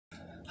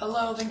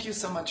Hello, thank you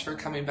so much for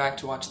coming back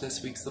to watch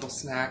this week's little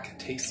snack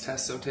taste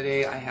test. So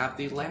today I have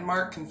the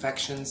Landmark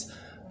Confections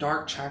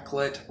Dark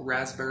Chocolate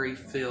Raspberry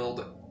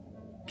Filled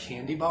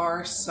Candy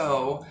Bar.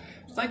 So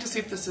if you'd like to see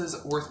if this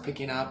is worth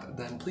picking up,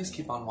 then please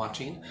keep on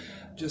watching.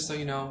 Just so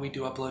you know, we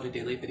do upload a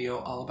daily video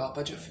all about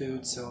budget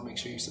food, so make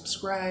sure you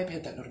subscribe,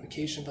 hit that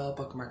notification bell,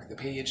 bookmark the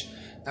page.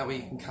 That way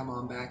you can come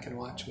on back and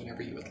watch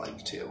whenever you would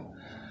like to.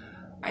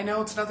 I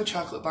know it's another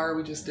chocolate bar.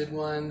 We just did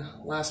one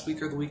last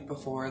week or the week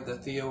before, the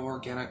Theo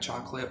Organic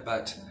Chocolate,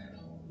 but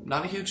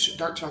not a huge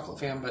dark chocolate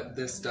fan, but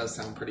this does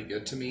sound pretty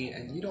good to me,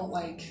 and you don't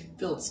like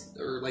filled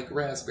or like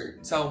raspberry,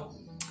 so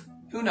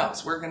who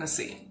knows? We're gonna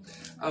see.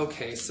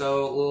 Okay,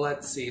 so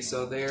let's see.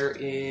 So there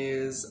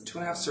is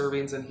 2.5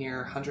 servings in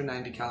here,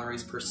 190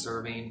 calories per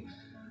serving,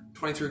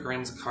 23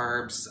 grams of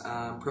carbs,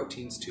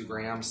 protein's 2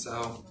 grams,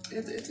 so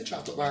it's a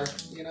chocolate bar,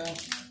 you know?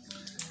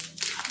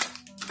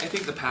 I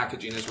think the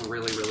packaging is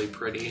really, really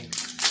pretty.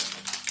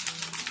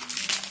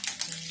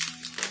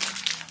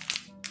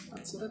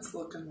 That's what it's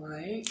looking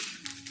like.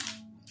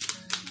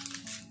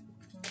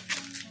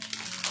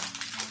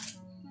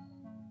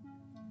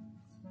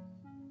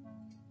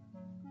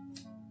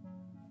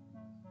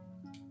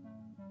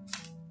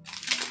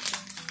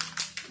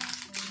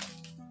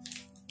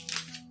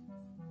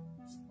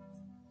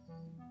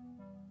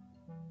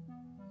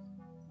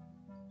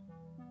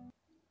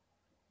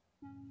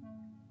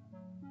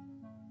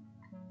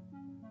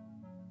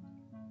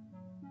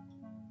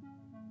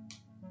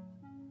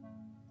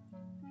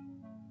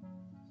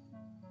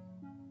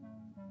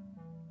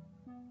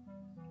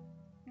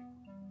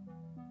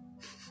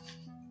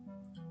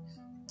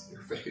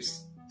 Your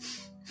face.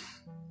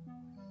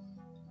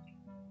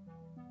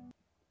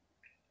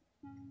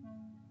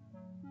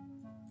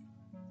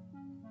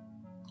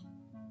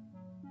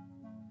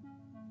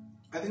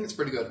 I think it's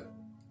pretty good.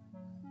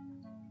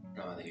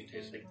 No, I think it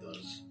tastes like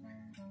those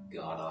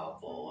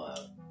god-awful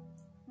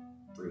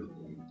fruit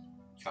and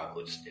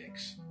chocolate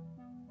sticks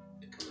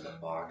that come in a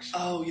box.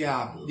 Oh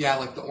yeah, yeah,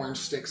 like the orange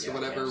sticks or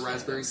whatever, yes,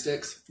 raspberry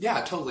sticks.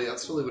 Yeah, totally.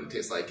 That's totally what it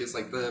tastes like. It's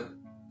like the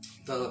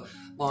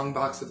long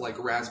box of like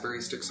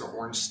raspberry sticks or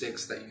orange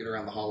sticks that you get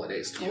around the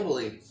holidays.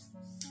 Totally.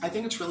 I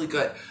think it's really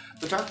good.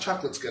 The dark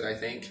chocolate's good, I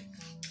think.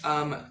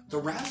 The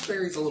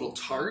raspberry's a little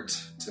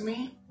tart to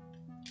me.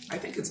 I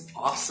think it's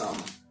awesome.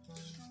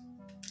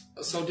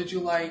 So did you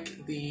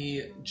like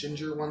the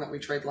ginger one that we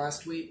tried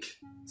last week?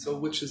 So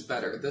which is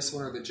better, this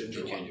one or the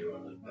ginger one? The ginger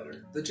one was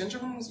better. The ginger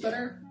one was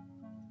better?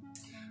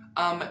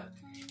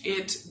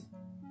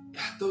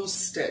 Those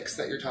sticks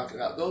that you're talking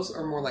about, those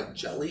are more like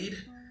jellied,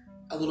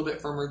 a little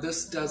bit firmer.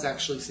 This does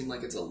actually seem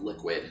like it's a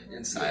liquid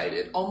inside.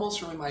 It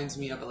almost reminds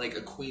me of like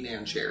a Queen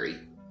Anne cherry.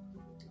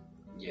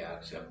 Yeah,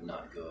 except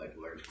not good,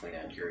 whereas Queen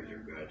Anne cherries are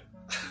good.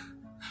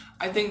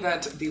 I think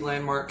that the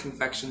Landmark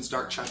Confections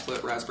Dark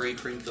Chocolate Raspberry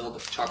Cream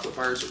Filled Chocolate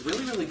Bar is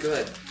really, really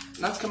good.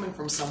 And that's coming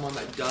from someone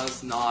that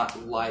does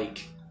not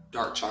like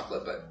dark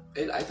chocolate, but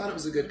I thought it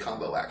was a good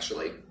combo,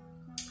 actually.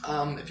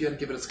 If you had to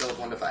give it a scale of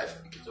 1 to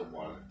 5. It's a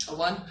 1. A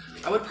 1?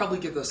 I would probably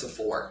give this a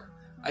 4.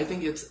 I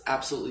think it's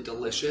absolutely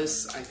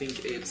delicious. I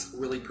think it's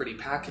really pretty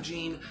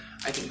packaging.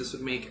 I think this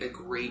would make a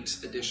great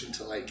addition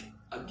to like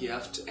a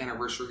gift,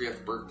 anniversary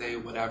gift, birthday,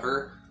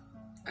 whatever.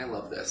 I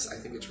love this. I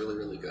think it's really,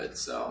 really good.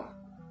 So,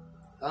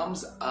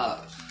 thumbs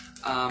up.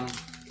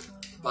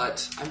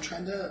 But I'm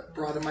trying to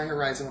broaden my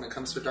horizon when it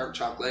comes to dark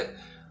chocolate.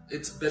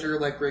 It's bitter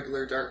like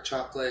regular dark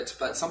chocolate,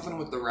 but something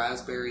with the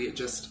raspberry, it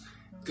just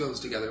goes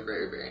together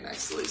very, very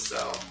nicely.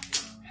 So,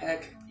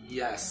 heck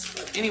yes.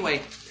 But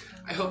anyway,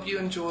 I hope you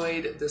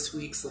enjoyed this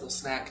week's little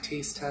snack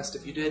taste test.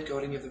 If you did, go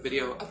ahead and give the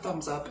video a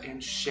thumbs up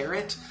and share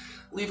it.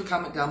 Leave a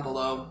comment down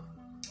below.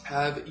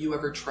 Have you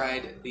ever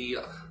tried the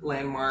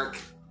Landmark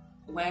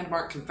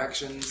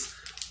Confections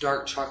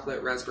Dark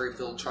Chocolate Raspberry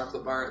Filled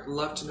Chocolate Bar?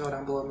 Love to know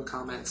down below in the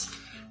comments.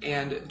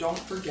 And don't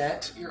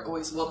forget, you're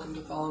always welcome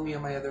to follow me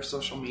on my other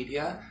social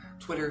media,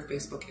 Twitter,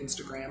 Facebook,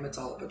 Instagram. It's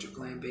all about your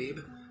glam babe.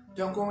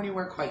 Don't go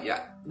anywhere quite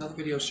yet. Another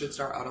video should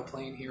start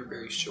auto-playing here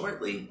very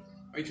shortly.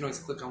 Or you can always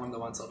click on one of the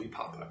ones that'll be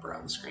popping up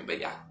around the screen. But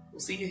yeah,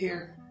 we'll see you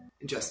here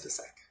in just a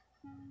sec.